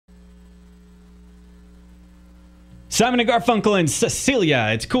Simon and Garfunkel and Cecilia.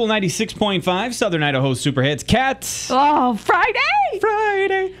 It's Cool 96.5, Southern Idaho Super Hits. Cat. Oh, Friday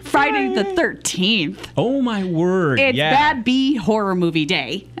the 13th. Oh, my word. It's Bad Bee Horror Movie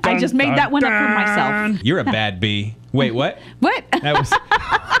Day. I just made that one up for myself. You're a bad bee. Wait, what? What? That was...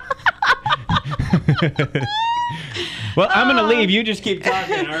 Well, I'm going to leave. You just keep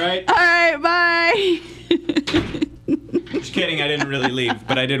talking, all right? All right, bye. Just kidding. I didn't really leave,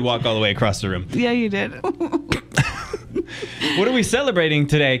 but I did walk all the way across the room. Yeah, you did. What are we celebrating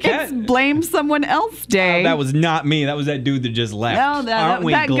today, Kat? It's Blame Someone Else Day. Oh, that was not me. That was that dude that just left. No, Aren't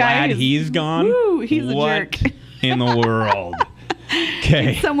we that glad guy is, he's gone? Woo, he's a what jerk. in the world?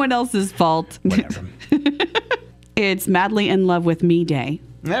 Okay. It's someone else's fault. Whatever. It's Madly in Love with Me Day.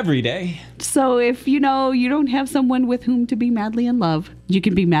 Every day. So if you know you don't have someone with whom to be madly in love, you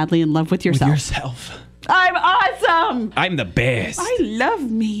can be madly in love with yourself. With yourself. I'm awesome. I'm the best. I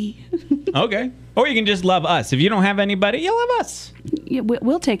love me. Okay. Or you can just love us. If you don't have anybody, you'll love us. Yeah,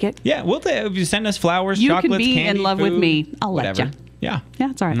 we'll take it. Yeah, we'll take. If you send us flowers, You chocolates, can be candy, in love food, with me. I'll whatever. let you. Yeah. Yeah,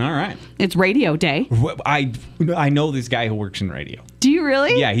 it's all right. All right. It's Radio Day. I know this guy who works in radio. Do you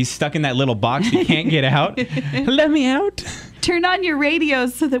really? Yeah, he's stuck in that little box. He can't get out. Let me out. Turn on your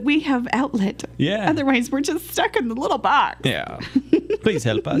radios so that we have outlet. Yeah. Otherwise, we're just stuck in the little box. Yeah. Please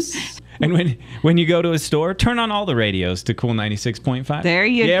help us. And when you go to a store, turn on all the radios to Cool 96.5. There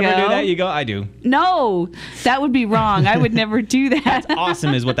you You go. ever do that? You go, I do. No, that would be wrong. I would never do that.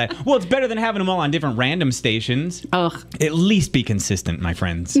 Awesome is what that... Well, it's better than having them all on different random stations. Ugh. At least be consistent, my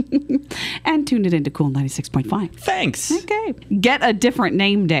friends. And tune it into Cool 96.5. Thanks. Okay. Get a different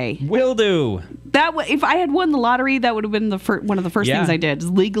name day. Will do. If I had won the lottery, that would have been one of the first things I did, is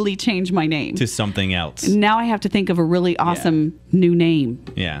legally change my name. To something else. Now I have to think of a really awesome new name.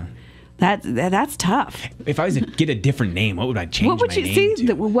 Yeah. That's tough. If I was to get a different name, what would I change What would my you name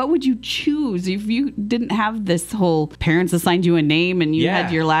to? What would you choose if you didn't have this whole parents assigned you a name and you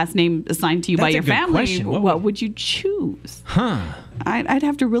had your last name assigned to you by That's a your good family? question. What would you choose? Huh. I'd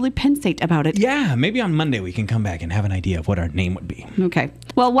have to really pensate about it. Yeah, maybe on Monday we can come back and have an idea of what our name would be. Okay.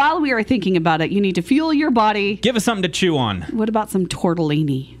 Well, while we are thinking about it, you need to fuel your body. Give us something to chew on. What about some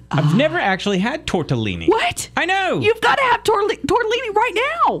tortellini? I've never actually had tortellini. What? I know. You've got to have tortellini right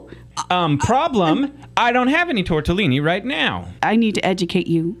now. Problem, I don't have any tortellini right now. I need to educate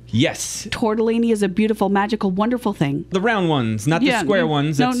you. Yes. Tortellini is a beautiful, magical, wonderful thing. The round ones, not the square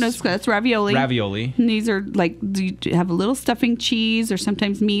ones. No, that's ravioli. Ravioli. And these are like, you have a little stuffing cheese or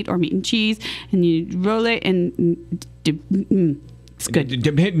sometimes meat or meat and cheese, and you roll it and it's good.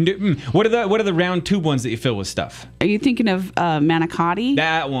 What are the round tube ones that you fill with stuff? Are you thinking of manicotti?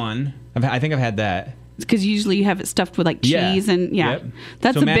 That one. I think I've had that. Because usually you have it stuffed with like cheese and Yep.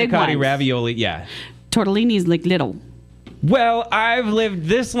 That's so a big one. manicotti, ravioli, yeah. Tortellini is like little. Well, I've lived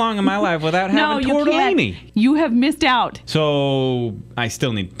this long in my life without having tortellini. You have missed out. So I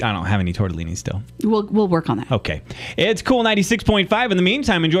don't have any tortellini still. We'll work on that. Okay. It's Cool 96.5. In the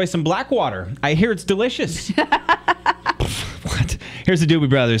meantime, enjoy some Blackwater. I hear it's delicious. What? Here's the Doobie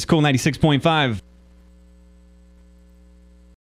Brothers, Cool 96.5.